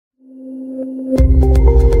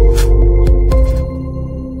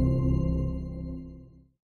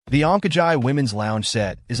The OMKAGI Women's Lounge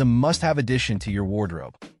Set is a must-have addition to your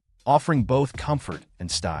wardrobe, offering both comfort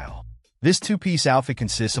and style. This two-piece outfit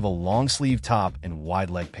consists of a long-sleeve top and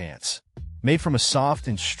wide-leg pants, made from a soft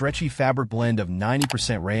and stretchy fabric blend of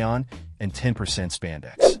 90% rayon and 10%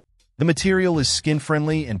 spandex. The material is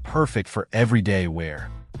skin-friendly and perfect for everyday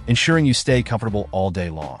wear, ensuring you stay comfortable all day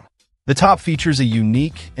long. The top features a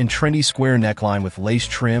unique and trendy square neckline with lace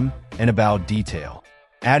trim and a bow detail,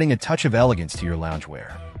 adding a touch of elegance to your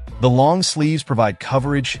loungewear. The long sleeves provide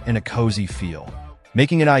coverage and a cozy feel,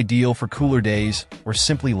 making it ideal for cooler days or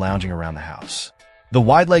simply lounging around the house. The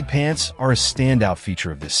wide-leg pants are a standout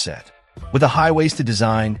feature of this set. With a high-waisted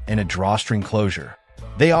design and a drawstring closure,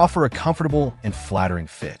 they offer a comfortable and flattering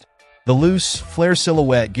fit. The loose, flare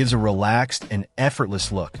silhouette gives a relaxed and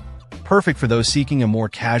effortless look, perfect for those seeking a more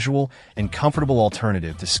casual and comfortable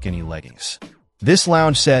alternative to skinny leggings. This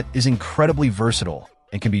lounge set is incredibly versatile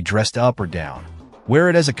and can be dressed up or down. Wear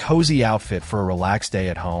it as a cozy outfit for a relaxed day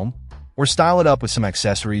at home, or style it up with some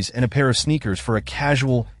accessories and a pair of sneakers for a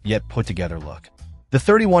casual yet put-together look. The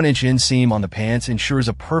 31-inch inseam on the pants ensures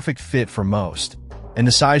a perfect fit for most, and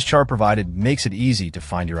the size chart provided makes it easy to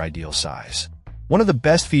find your ideal size. One of the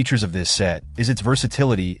best features of this set is its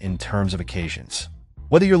versatility in terms of occasions.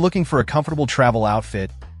 Whether you're looking for a comfortable travel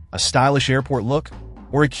outfit, a stylish airport look,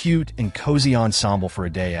 or a cute and cozy ensemble for a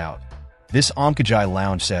day out, this OMKAGI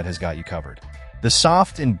lounge set has got you covered. The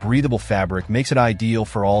soft and breathable fabric makes it ideal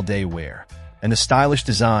for all-day wear, and the stylish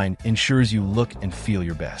design ensures you look and feel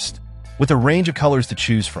your best. With a range of colors to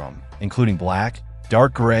choose from, including black,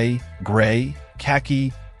 dark gray,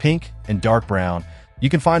 khaki, pink, and dark brown, you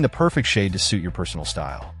can find the perfect shade to suit your personal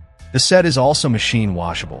style. The set is also machine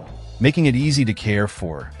washable, making it easy to care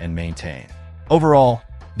for and maintain. Overall,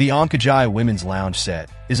 the OMKAGI Women's Lounge Set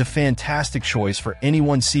is a fantastic choice for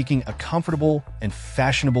anyone seeking a comfortable and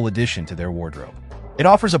fashionable addition to their wardrobe. It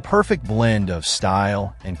offers a perfect blend of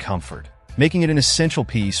style and comfort, making it an essential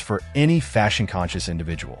piece for any fashion-conscious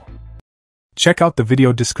individual. Check out the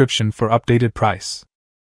video description for updated price.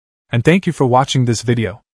 And thank you for watching this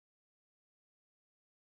video.